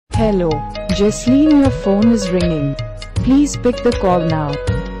Hello, Jasleen, your phone is ringing. Please pick the call now.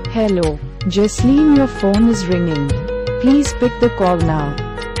 Hello, Jasleen, your phone is ringing. Please pick the call now.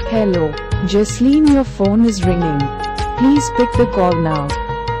 Hello, Jasleen, your phone is ringing. Please pick the call now.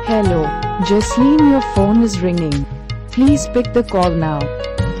 Hello, Jasleen, your phone is ringing. Please pick the call now.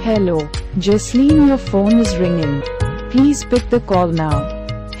 Hello, Jasleen, your phone is ringing. Please pick the call now.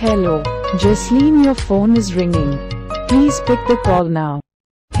 Hello, Jasleen, your phone is ringing. Please pick the call now.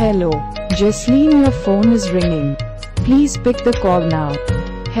 Hello, Jasleen, your phone is ringing. Please pick the call now.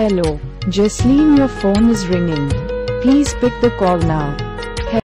 Hello, Jasleen, your phone is ringing. Please pick the call now.